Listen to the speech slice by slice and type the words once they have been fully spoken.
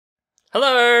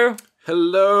Hello!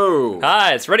 Hello!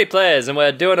 Hi, it's Ready Players, and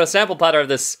we're doing a sample platter of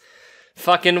this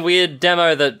fucking weird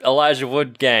demo that Elijah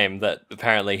Wood game that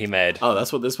apparently he made. Oh,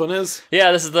 that's what this one is?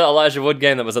 Yeah, this is the Elijah Wood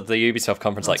game that was at the Ubisoft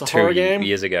conference It's like a horror 2 game?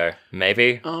 years ago.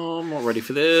 Maybe. Oh, I'm not ready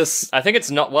for this. I think it's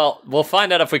not, well, we'll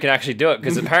find out if we can actually do it,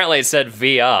 because apparently it said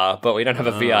VR, but we don't have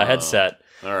a VR headset.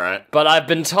 Alright. But I've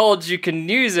been told you can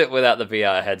use it without the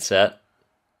VR headset.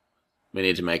 We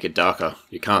need to make it darker.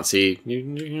 You can't see...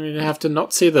 You have to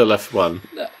not see the left one.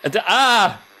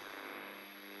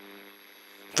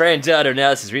 Brain Data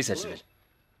Analysis Research Division.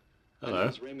 Hello. My name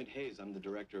is Raymond Hayes. I'm the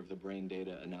director of the Brain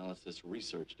Data Analysis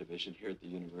Research Division here at the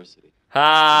university.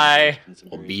 Hi.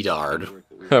 Or Bedard.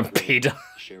 Bedard.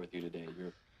 Share with you today.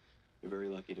 You're very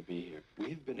lucky to be here. We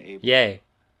have been able Yay.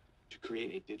 to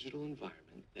create a digital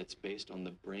environment that's based on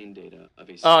the brain data of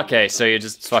a. Okay, so you're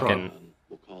just fucking...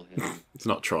 We'll call him. It's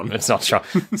not Tron. It's not Tron.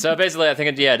 So basically, I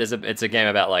think it's a game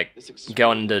about like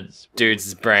going into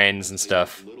dudes' brains and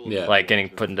stuff, Yeah. like getting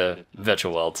put into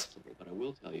virtual worlds. But I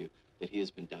will tell you that he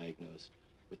has been diagnosed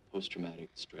with post-traumatic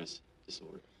stress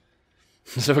disorder.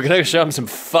 So we're gonna show him some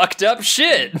fucked up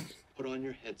shit. Put on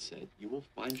your headset. You will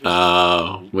find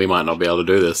yourself. We might not be able to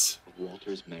do this. Of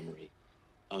Walter's memory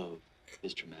of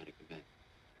his traumatic event.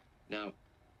 Now,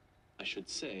 I should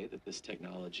say that this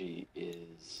technology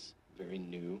is very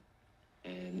new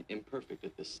and imperfect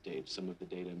at this stage. Some of the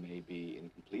data may be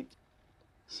incomplete.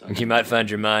 You might find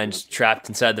your mind trapped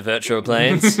inside the virtual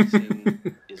planes.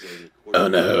 Oh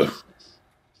no. It's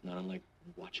not unlike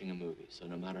watching a movie, so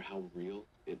no matter how real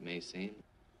it may seem,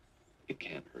 it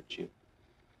can't hurt you.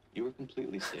 You are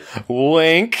completely safe.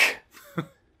 Wink.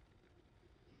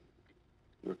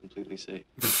 You are completely safe.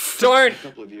 Don't A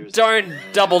couple of years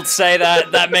double say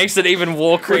that. That makes it even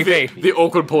more creepy. The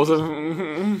awkward pause.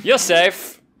 You're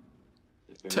safe.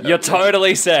 You're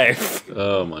totally safe.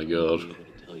 Oh my god. Be able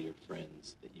to tell your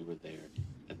friends that you were there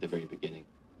at the very beginning,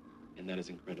 and that is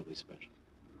incredibly special.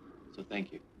 So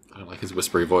thank you. I don't like his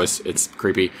whispery voice. It's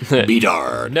creepy.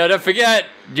 Bedard. No, don't forget,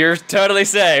 you're totally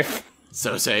safe.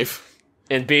 So safe.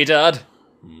 In Bedard.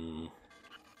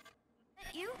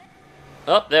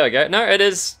 Oh, there we go. No, it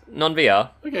is non-VR.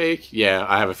 Okay, yeah,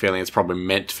 I have a feeling it's probably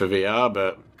meant for VR,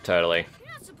 but... Totally.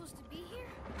 You're not supposed to be here.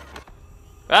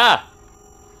 Ah!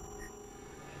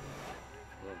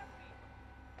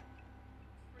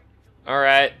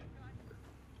 Alright.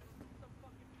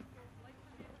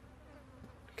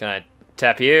 Can I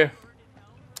tap you?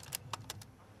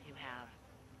 You have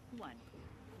one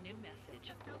new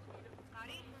message.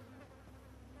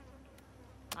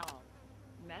 All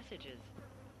messages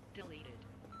deleted.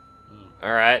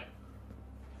 Alright.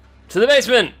 To the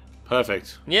basement!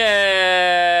 Perfect.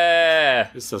 Yeah!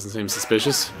 This doesn't seem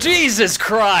suspicious. Jesus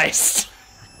Christ!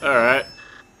 Alright.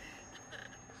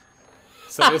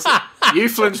 So this, you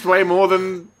flinched way more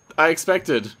than I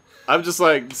expected. I'm just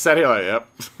like, sat here like, yep.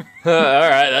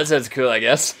 Alright, that sounds cool, I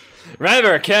guess.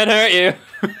 Remember, can't hurt you.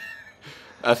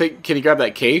 I think, can you grab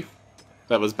that key?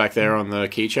 That was back there on the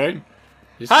keychain.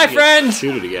 Hi, friend!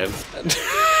 Shoot it again.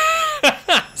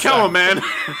 Come on, man!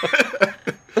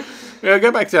 Yeah,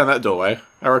 go back down that doorway.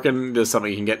 I reckon there's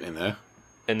something you can get in there.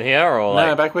 In here, or like...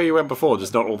 No, back where you went before,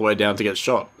 just not all the way down to get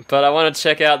shot. But I want to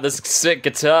check out this sick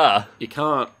guitar. You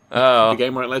can't. Oh. The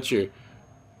game won't let you.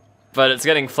 But it's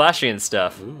getting flashy and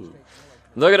stuff. Ooh.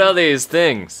 Look at all these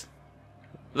things.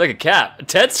 Look at Cap.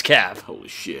 Ted's cap. Holy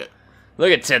shit.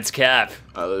 Look at Ted's cap.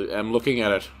 I'm looking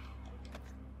at it.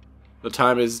 The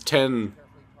time is 10.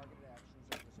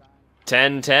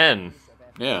 10:10.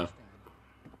 Yeah.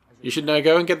 You should now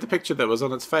go and get the picture that was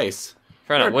on its face.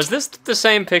 Fair enough. Was this the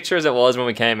same picture as it was when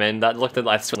we came in? That looked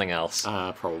like something else.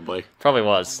 Probably. Probably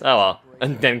was. Oh well.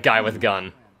 And then guy with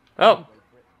gun. Oh.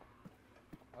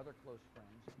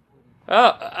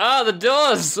 Oh, the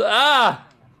doors! Ah!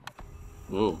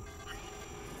 Ooh.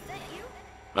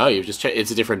 Oh, you've just checked.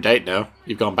 It's a different date now.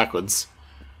 You've gone backwards.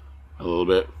 A little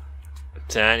bit.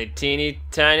 Tiny, teeny,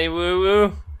 tiny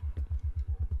woo-woo.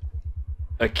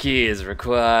 A key is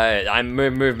required.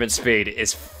 Movement speed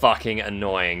is fucking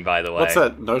annoying, by the way. What's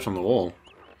that note on the wall?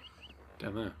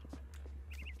 Down there.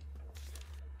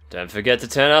 Don't forget to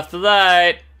turn off the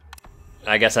light.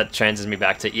 I guess that changes me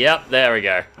back to... Yep, there we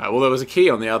go. Well, there was a key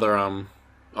on the other, on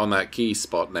that key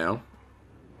spot now.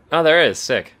 Oh, there is.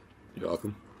 Sick. You're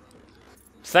welcome.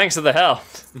 Thanks for the help.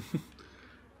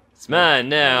 It's mine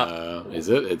now. Is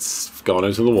it? It's gone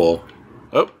into the wall.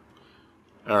 Oh.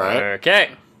 Alright.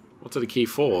 Okay. What's it a key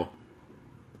for?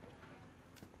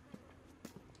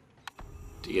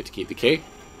 Do you get to keep the key?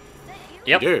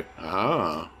 Yep. You do.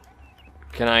 Ah.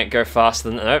 Can I go faster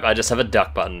than... Nope, I just have a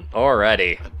duck button.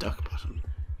 Already. A duck button.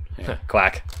 Yeah.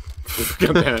 Quack.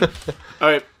 God damn it.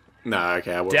 Alright. No,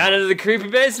 okay, I won't. Down into the creepy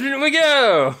basement we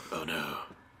go! Oh no.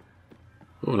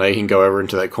 Oh, now you can go over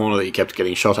into that corner that you kept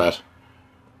getting shot at.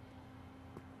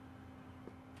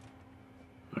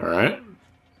 Alright.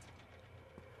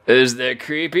 Is there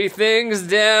creepy things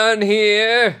down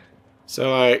here?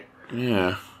 So, like,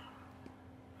 yeah.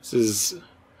 This is...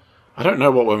 I don't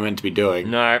know what we're meant to be doing.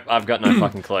 No, I've got no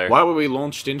fucking clue. Why were we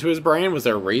launched into his brain? Was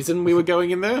there a reason we were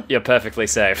going in there? You're perfectly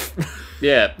safe.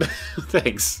 Yeah.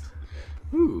 Thanks.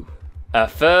 Ooh. A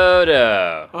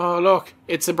photo. Oh, look.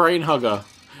 It's a brain hugger.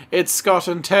 It's Scott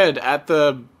and Ted at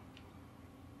the...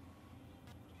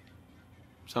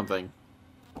 something.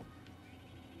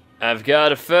 I've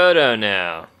got a photo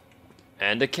now.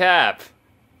 And a cap.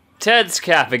 Ted's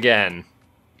cap again.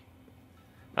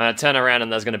 I turn around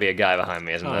and there's going to be a guy behind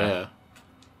me, isn't there?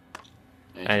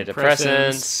 Yeah.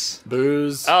 Antidepressants.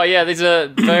 Booze. Oh yeah, these are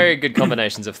very good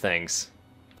combinations of things.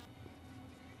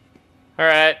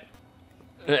 Alright.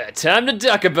 Time to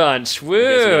duck a bunch. I guess we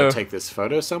Woo! gotta take this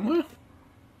photo somewhere?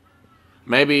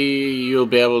 Maybe you'll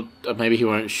be able... maybe he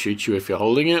won't shoot you if you're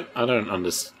holding it? I don't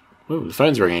understand. Ooh, the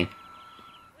phone's ringing.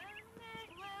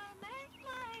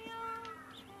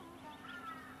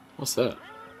 What's that?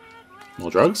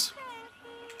 More drugs?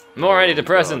 More Oh,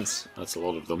 antidepressants. God. That's a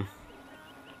lot of them.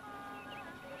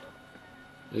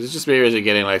 Is it just me or is it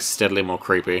getting like steadily more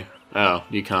creepy? Oh,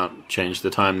 you can't change the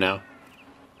time now.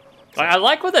 I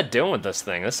like what they're doing with this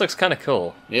thing. This looks kind of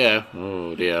cool. Yeah.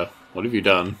 Oh dear. What have you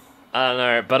done? I don't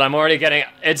know, but I'm already getting...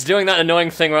 It's doing that annoying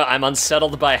thing where I'm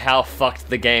unsettled by how fucked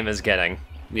the game is getting.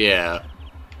 Yeah.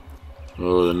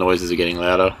 Oh, the noises are getting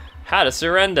louder. How to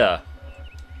surrender.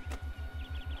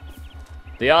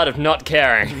 The art of not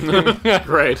caring.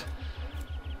 Great.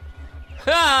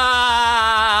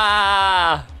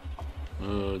 Ah!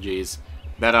 Oh jeez.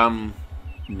 That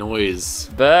noise,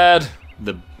 Bird.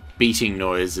 the beating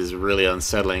noise is really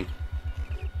unsettling.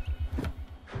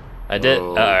 I did.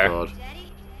 Oh Uh-oh. god.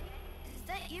 Daddy, is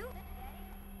that you?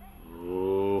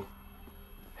 Oh,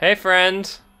 Hey,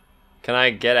 friend. Can I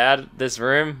get out of this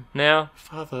room now?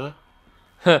 father.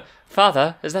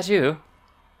 Father, is that you?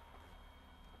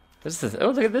 What's this? Oh,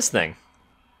 look at this thing.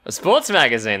 A sports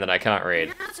magazine that I can't read.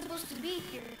 You're not supposed to be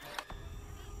here.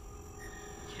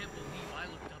 Can't believe I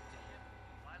looked up to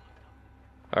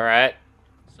him. Alright.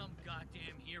 Some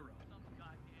goddamn hero.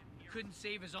 Couldn't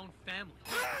save his own family.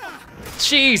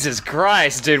 Jesus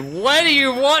Christ, dude. Where do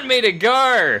you want me to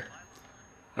go?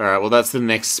 Alright, well that's the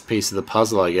next piece of the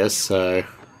puzzle, I guess, so...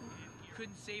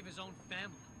 Couldn't save his own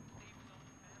family.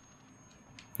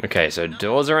 Okay, so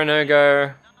doors are a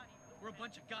no-go. We're a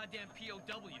bunch of goddamn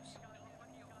POWs.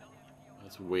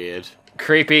 That's weird.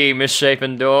 Creepy,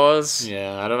 misshapen doors.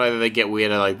 Yeah, I don't know that they get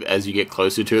weirder like as you get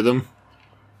closer to them.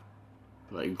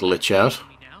 Like glitch out.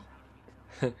 Me now?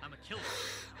 I'm a killer.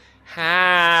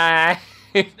 Hi.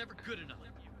 It's never good enough.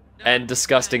 And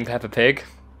disgusting Peppa Pig.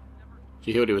 Did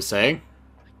you hear what he was saying?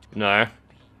 No.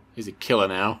 He's a killer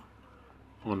now.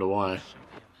 I wonder why.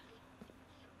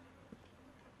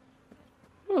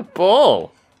 Ooh, a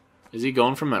ball. Is he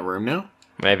gone from that room now?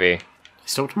 Maybe. He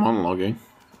stopped monologuing.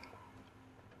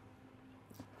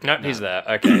 Nope, he's there.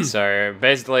 Okay, so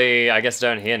basically, I guess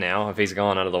down here now, if he's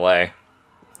gone out of the way.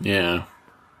 Yeah.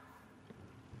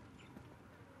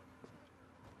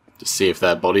 To see if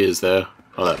that body is there.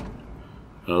 Oh, that.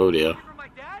 Oh dear. Looking for my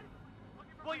dad?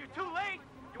 Well, you're too late.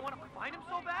 You want to find him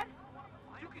so bad?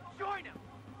 You can join him.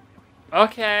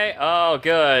 Okay, oh,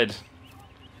 good.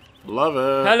 Love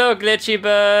it. Hello, glitchy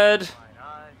bird.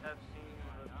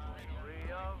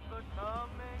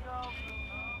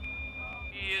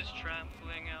 He is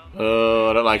trampling out. Oh,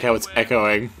 I don't like how it's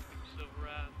echoing.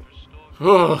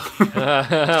 Oh.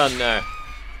 Oh, no.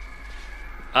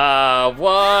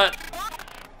 What?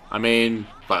 I mean,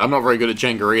 like, I'm not very good at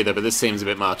Jenga either, but this seems a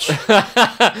bit much.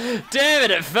 Damn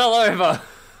it, it fell over.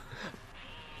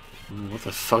 What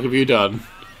the fuck have you done?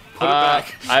 Put it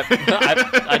back.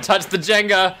 I touched the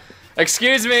Jenga.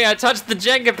 Excuse me, I touched the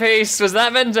Jenga piece. Was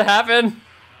that meant to happen?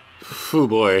 Oh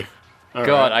boy. All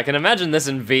God, right. I can imagine this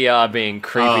in VR being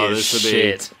creepy as this would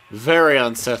shit. be very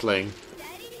unsettling.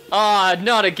 Ah,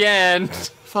 not again.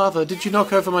 Father, did you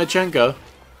knock over my Jenga?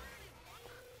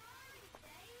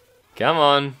 Come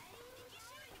on.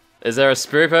 Is there a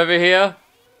spook over here?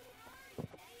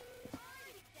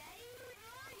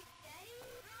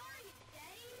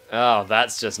 Oh,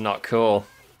 that's just not cool.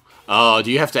 Oh,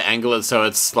 do you have to angle it so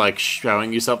it's like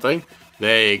showing you something?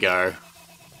 There you go.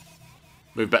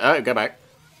 Move back. Oh, go back.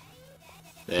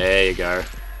 There you go.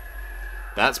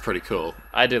 That's pretty cool.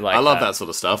 I do like I love that sort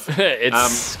of stuff.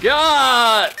 It's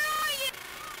Scott!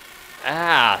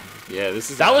 Ah, Yeah,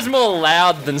 this is... that was more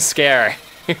loud than scary.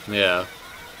 Yeah.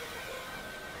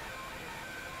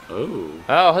 Oh.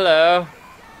 Oh, hello.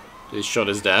 He shot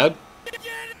his dad.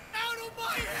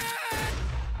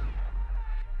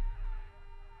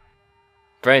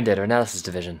 Brain Data Analysis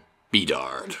Division.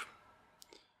 Bedard.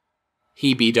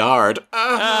 He bedard.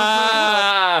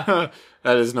 Ah!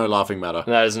 That is no laughing matter.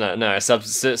 That is no.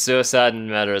 Suicide and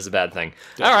murder is a bad thing.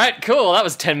 All right, cool. That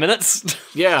was 10 minutes.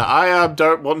 Yeah, I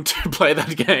don't want to play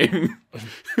that game.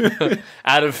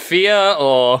 Out of fear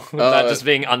or that just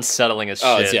being unsettling as shit?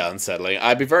 Oh, it's unsettling.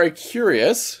 I'd be very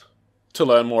curious to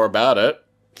learn more about it.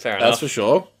 Fair enough. That's for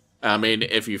sure. I mean,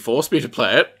 if you force me to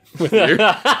play it with you,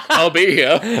 I'll be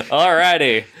here.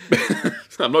 Alrighty.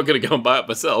 I'm not going to go and buy it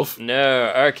myself.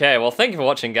 No, okay. Well, thank you for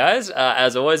watching, guys.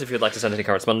 As always, if you'd like to send any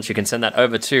correspondence, you can send that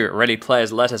over to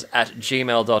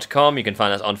readyplayersletters@gmail.com. You can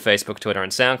find us on Facebook, Twitter,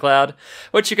 and SoundCloud,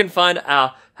 which you can find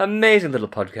our amazing little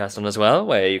podcast on as well,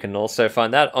 where you can also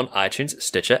find that on iTunes,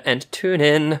 Stitcher, and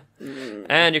TuneIn.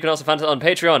 And you can also find us on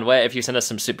Patreon, where if you send us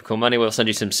some super cool money, we'll send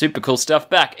you some super cool stuff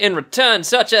back in return,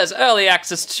 such as early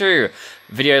access to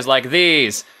videos like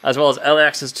these, as well as early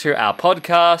access to our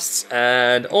podcasts,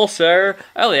 and also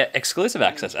early exclusive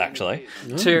access, actually,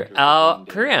 to our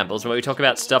preambles, where we talk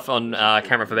about stuff on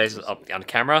camera for basis on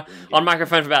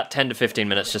microphone for about 10 to 15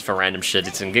 minutes, just for random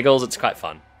shits and giggles. It's quite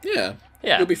fun. Yeah.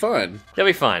 Yeah. You'll be fine. You'll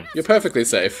be fine. You're perfectly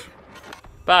safe.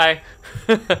 Bye.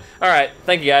 Alright,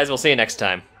 thank you guys. We'll see you next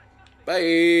time.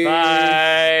 Bye.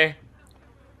 Bye.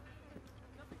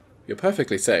 You're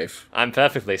perfectly safe. I'm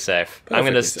perfectly safe. I'm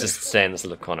going to just stay in this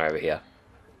little corner over here.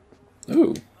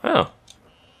 Ooh. Oh.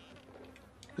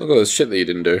 Look at all this shit that you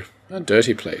didn't do. A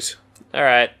dirty plate.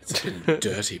 Alright.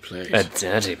 Dirty plate. A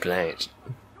dirty plate.